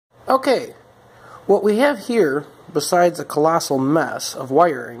Okay, what we have here, besides a colossal mess of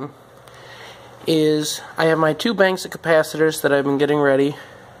wiring, is I have my two banks of capacitors that I've been getting ready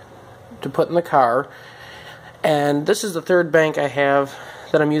to put in the car, and this is the third bank I have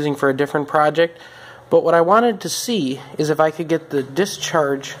that I'm using for a different project. But what I wanted to see is if I could get the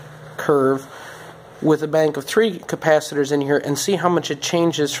discharge curve with a bank of 3 capacitors in here and see how much it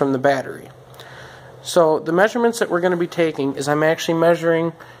changes from the battery. So the measurements that we're going to be taking is I'm actually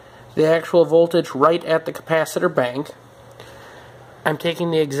measuring the actual voltage right at the capacitor bank. I'm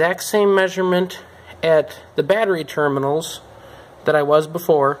taking the exact same measurement at the battery terminals that I was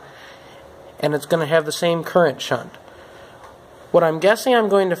before, and it's going to have the same current shunt. What I'm guessing I'm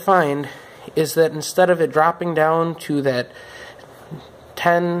going to find is that instead of it dropping down to that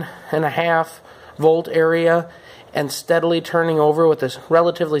 10.5 volt area and steadily turning over with a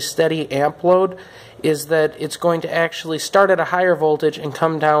relatively steady amp load, is that it's going to actually start at a higher voltage and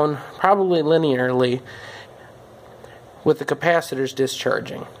come down probably linearly with the capacitors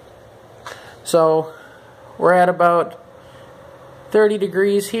discharging. So we're at about 30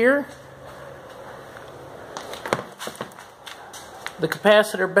 degrees here. The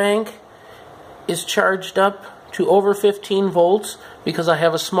capacitor bank is charged up to over 15 volts because I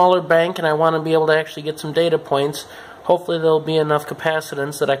have a smaller bank and I want to be able to actually get some data points. Hopefully there'll be enough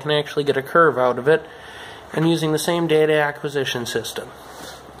capacitance that I can actually get a curve out of it, and using the same data acquisition system.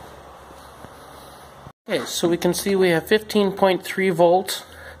 Okay, so we can see we have 15.3 volts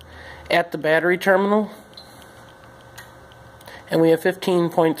at the battery terminal, and we have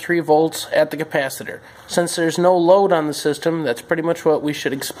 15.3 volts at the capacitor. Since there's no load on the system, that's pretty much what we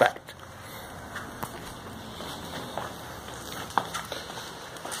should expect.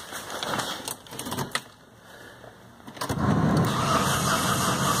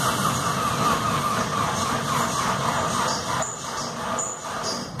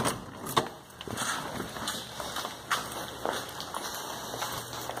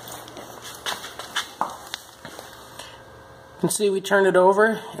 You can see we turned it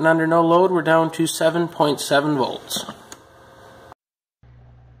over, and under no load we're down to 7.7 volts.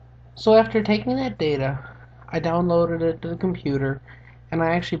 So after taking that data, I downloaded it to the computer, and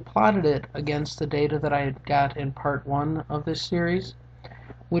I actually plotted it against the data that I had got in part 1 of this series,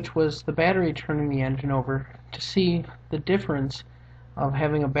 which was the battery turning the engine over, to see the difference of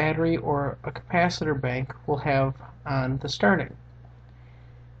having a battery or a capacitor bank will have on the starting.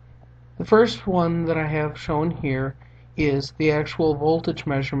 The first one that I have shown here is the actual voltage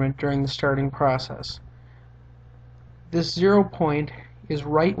measurement during the starting process. This 0 point is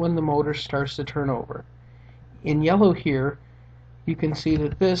right when the motor starts to turn over. In yellow here, you can see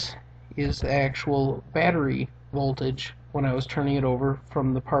that this is the actual battery voltage when I was turning it over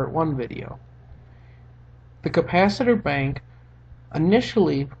from the part 1 video. The capacitor bank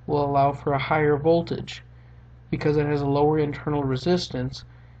initially will allow for a higher voltage because it has a lower internal resistance,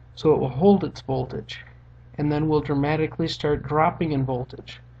 so it will hold its voltage, and then will dramatically start dropping in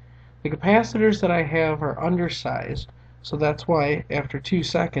voltage. The capacitors that I have are undersized, so that's why after 2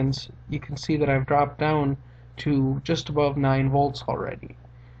 seconds you can see that I've dropped down to just above 9 volts already.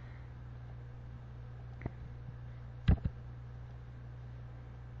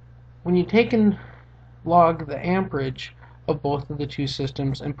 When you take and log the amperage of both of the two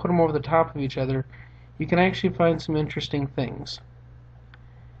systems and put them over the top of each other, you can actually find some interesting things.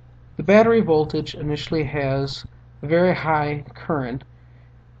 The battery voltage initially has a very high current,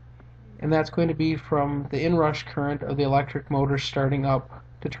 and that's going to be from the inrush current of the electric motor starting up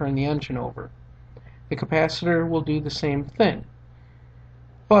to turn the engine over. The capacitor will do the same thing,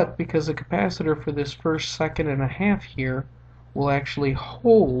 but because the capacitor for this first second and a half here will actually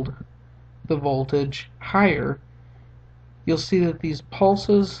hold the voltage higher, you'll see that these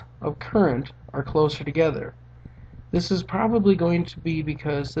pulses of current are closer together. This is probably going to be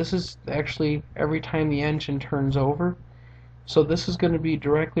because this is actually every time the engine turns over, so this is going to be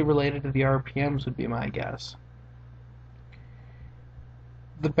directly related to the RPMs, would be my guess.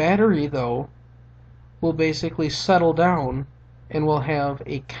 The battery, though, will basically settle down and will have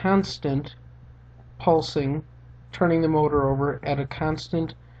a constant pulsing, turning the motor over at a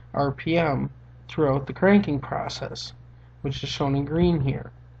constant RPM throughout the cranking process, which is shown in green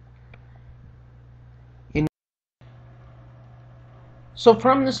here. So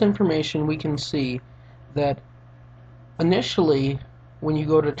from this information we can see that initially when you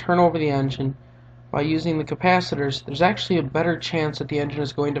go to turn over the engine by using the capacitors, there's actually a better chance that the engine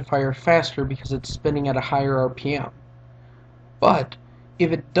is going to fire faster because it's spinning at a higher RPM. But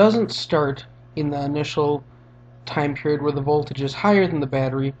if it doesn't start in the initial time period where the voltage is higher than the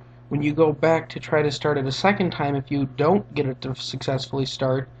battery, when you go back to try to start it a second time, if you don't get it to successfully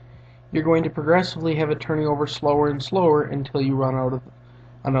start, you're going to progressively have it turning over slower and slower until you run out of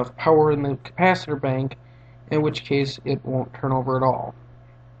enough power in the capacitor bank, in which case it won't turn over at all.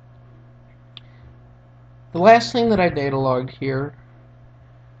 The last thing that I data logged here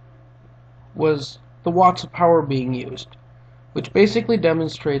was the watts of power being used, which basically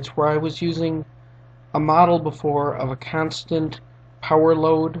demonstrates where I was using a model before of a constant power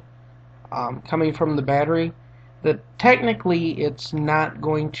load coming from the battery, that technically it's not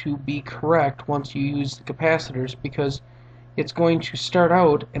going to be correct once you use the capacitors, because it's going to start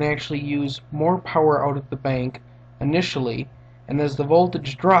out and actually use more power out of the bank initially, and as the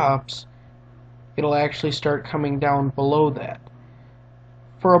voltage drops it'll actually start coming down below that.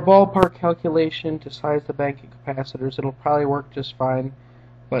 For a ballpark calculation to size the bank of capacitors, it'll probably work just fine,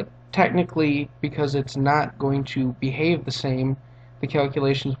 but technically, because it's not going to behave the same, the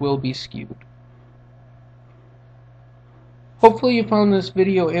calculations will be skewed. Hopefully you found this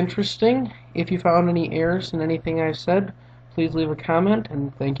video interesting. If you found any errors in anything I said, please leave a comment,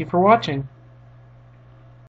 and thank you for watching.